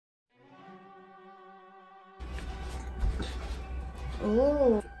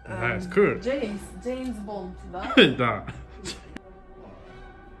О, Nice, cool. Джеймс Бонд, да? Да.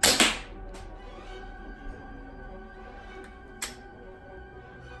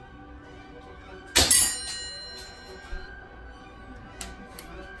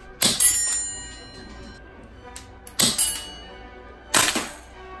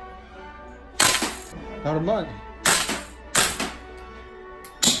 Нормально.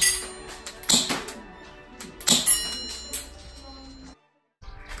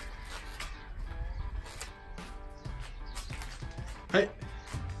 Hi.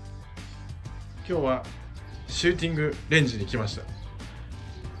 今日はシューティングレンジに来ました。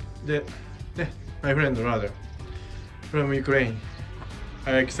で、ね、my friend Rada from Ukraine.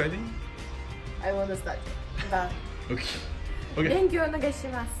 Are you excited? I want to start. だ。Okay. Okay. 勉強お願いし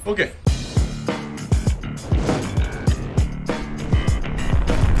ます。Okay.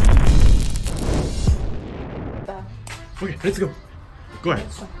 Okay, let's go. Go ahead.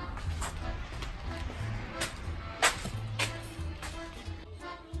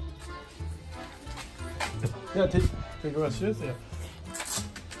 Yeah, take your shoes. Yeah.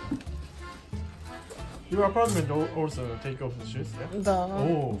 Your apartment also take off the shoes. Yeah. Да.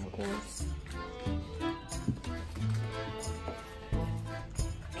 Oh. Of course.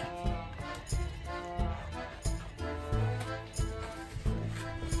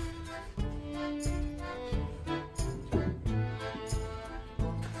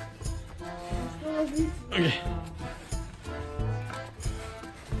 Okay.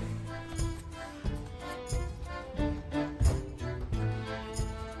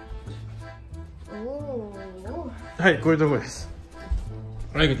 Oh. はい、こういうところです。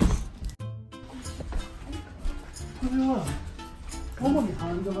はい、です。これは主にハ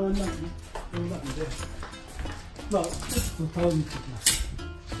ンドガンなんで、まあ、ちょっとタオルにしてきます。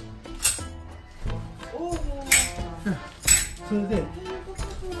それで、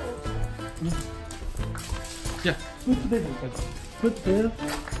Yeah. put there, put there.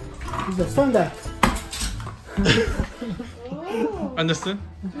 The standard. Understand?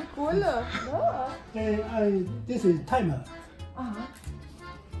 Прикольно, да. This is timer. Ага.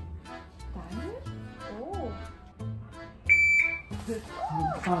 Таймер? О.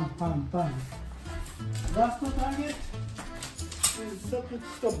 Pam, pam, pam. Last target. Stop,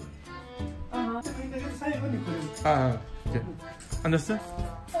 stop. あ最後にこれ。ああ、okay. Understand?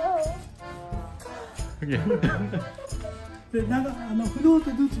 Okay. で、不動と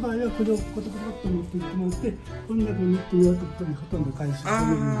打つ場合はこれをコトコトコト持っていってもらって、この中に持ってもらったことにほとんど回収され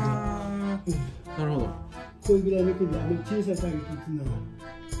るので、なるほど。こういうぐらいの距離、小さいターゲット打つのが、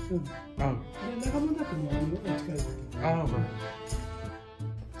あで仲間だともお近いだけ。あ、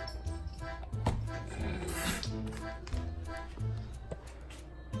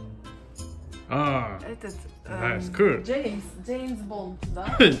ああ、Этот Nice, cool. Джеймс Бонд,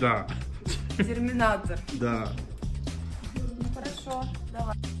 да? Да. Терминатор. Да. Ну хорошо,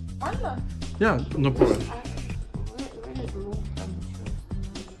 давай. Нормально? Yeah, no problem. Вылезу, там еще.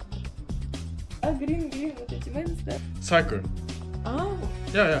 А, грин, вот эти венс, да? Cycle. А,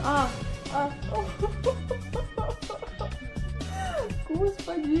 Yeah, yeah.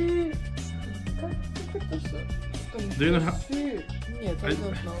 Господи! Как это что? Do you know how? Нет, I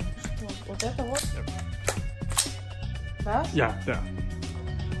don't know. Вот это вот? Да? Yeah, yeah.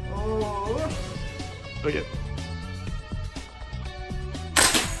 О, Okay.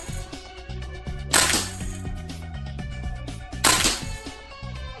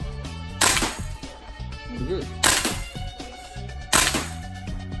 Good.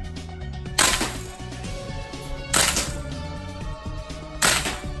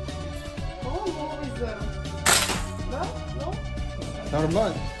 лозер. Да? Ну?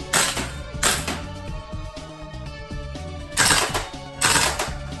 Нормально.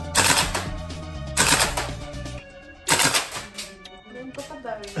 Я не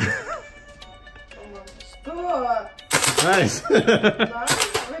попадаю. Что? Nice. Да?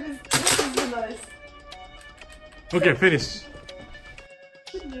 Вылез nice. Okay, finish.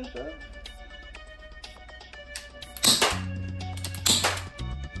 Нет, а?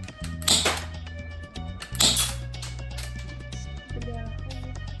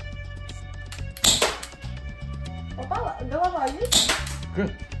 Попала? Голова есть?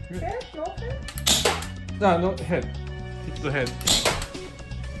 Good. Good. Head? No head? No, no head. Hit the head.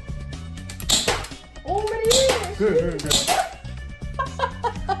 Умри! Good, good, good.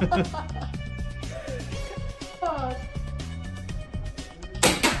 Так.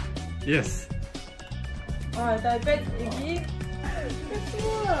 Yes. А, это опять иги?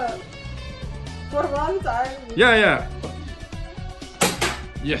 Какого? For one time. Yeah, yeah.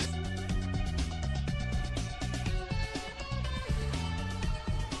 Yes.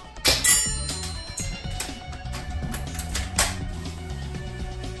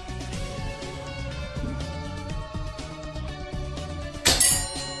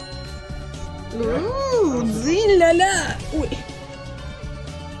 Zilala! Ui!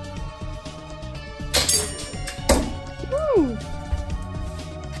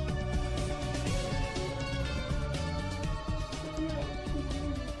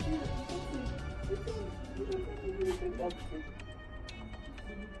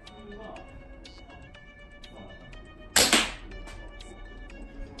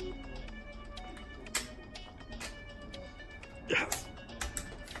 Yes.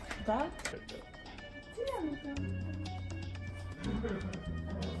 Da?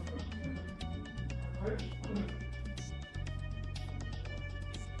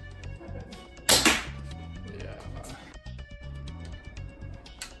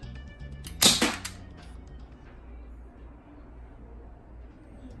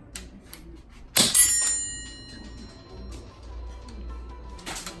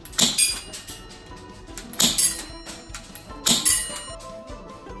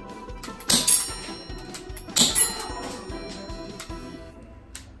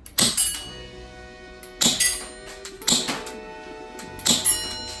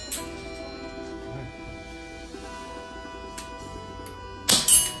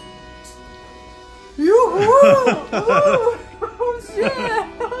 Oh shit!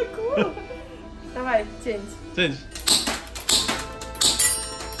 Cool! Давай, change. Change.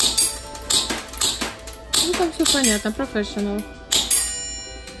 Ну там все понятно, professional.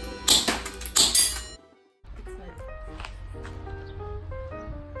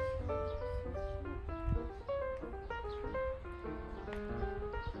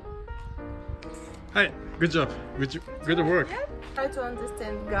 Hi, good job. Good work. Try to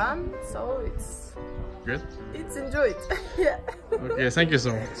understand gun, so Good. it's enjoyed. Yeah. Okay, thank you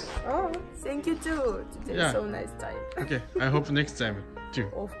so much. Oh, thank you too. Today Yeah. so nice time. Okay, I hope next time too.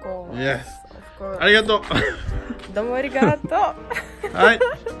 Of course. Yes. Of course. ありがとう。どうもありがとう。はい、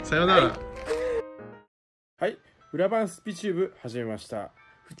さようなら。はい、裏版スピチューブ始めました。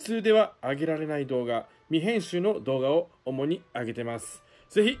普通では上げられない動画、未編集の動画を主に上げてます。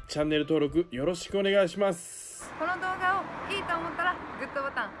ぜひチャンネル登録よろしくお願いします。この動画をいいと思ったらグッドボ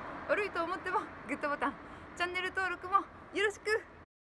タン、悪いと思ってもグッドボタン、チャンネル登録もよろしく。